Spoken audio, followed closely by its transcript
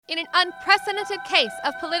In an unprecedented case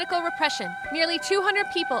of political repression, nearly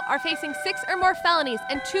 200 people are facing 6 or more felonies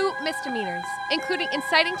and 2 misdemeanors, including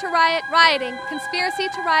inciting to riot, rioting, conspiracy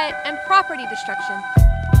to riot, and property destruction,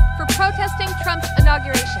 for protesting Trump's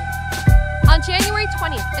inauguration. On January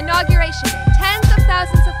 20th, Inauguration Day, tens of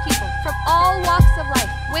thousands of people from all walks of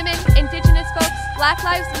life, women, indigenous folks, Black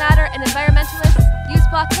Lives Matter, and environmentalists,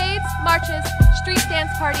 used blockades, marches, street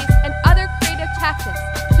dance parties, and other creative tactics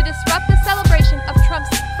to disrupt the celebration of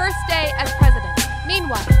Trump's first day as president.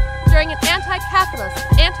 Meanwhile, during an anti-capitalist,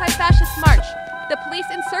 anti-fascist march, the police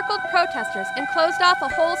encircled protesters and closed off a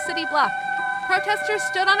whole city block. Protesters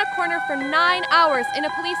stood on a corner for 9 hours in a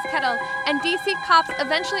police kettle, and DC cops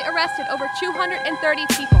eventually arrested over 230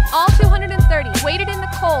 people. All 230 waited in the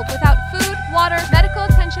cold without food, water, medical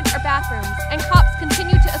attention, or bathrooms, and cops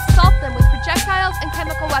continued to assault them with projectiles and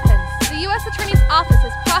chemical weapons. The U.S. Attorney's Office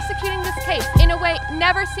is prosecuting this case in a way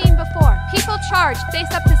never seen before. People charged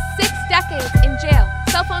faced up to 6 decades in jail.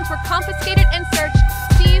 Cell phones were confiscated and searched,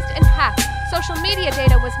 seized, and hacked. Social media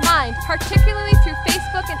data was mined, particularly through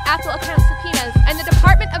Facebook and Apple account subpoenas, and the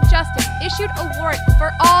Department of Justice issued a warrant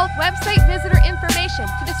for all website visitor information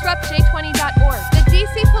to disrupt J20.org. The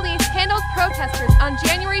DC police handled protesters on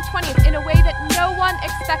January 20th in a way that no one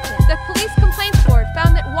expected. The Police Complaints Board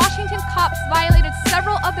found that Washington cops violated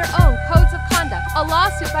several of their own codes of conduct. A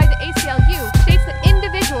lawsuit by the ACLU states that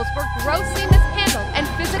individuals were grossly mishandled and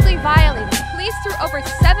physically violated. Police threw over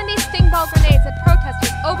 70 sting ball grenades at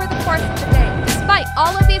protesters over the course of the day. Despite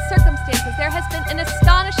all of these circumstances, there has been an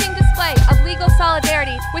astonishing display of legal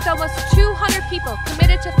solidarity, with almost 200 people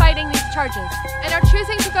committed to fighting these charges and are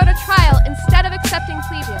choosing to go to trial instead of accepting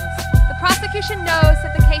plea deals. The prosecution knows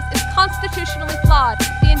that the case is constitutionally flawed.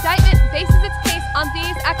 The indictment bases its case on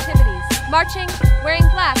these activities: marching, wearing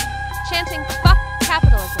black, chanting "fuck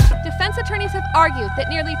capitalism." Defense attorneys have argued that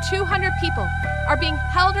nearly 200 people are being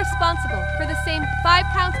held responsible for the same 5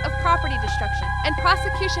 counts of property destruction, and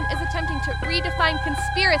prosecution is attempting to redefine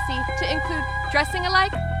conspiracy to include dressing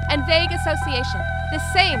alike and vague association. The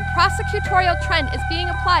same prosecutorial trend is being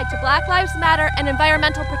applied to Black Lives Matter and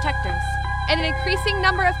environmental protectors, and an increasing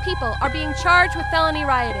number of people are being charged with felony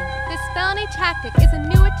rioting. This felony tactic is a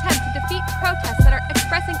new attempt to defeat protests that are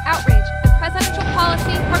expressing outrage at presidential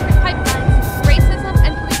policy, corporate pipelines, racism,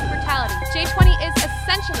 and police brutality. J20 is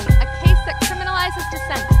essentially a case that criminalizes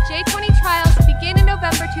dissent. J20 trials begin in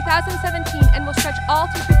November 2017 and will stretch all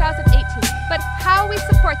through 2018. But how we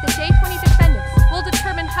support the J20 defendants will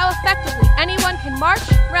determine how effectively anyone can march,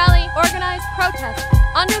 rally, organize, protest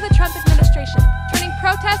under the Trump administration. Turning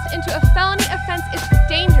protest into a felony offense is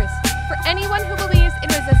dangerous for anyone who believes in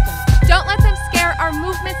resistance. Don't let them scare our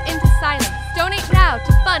movements into silence. Donate now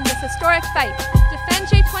to fund this historic fight. Defend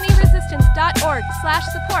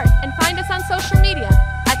J20Resistance.org/support and find us on social media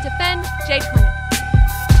at Defend J20.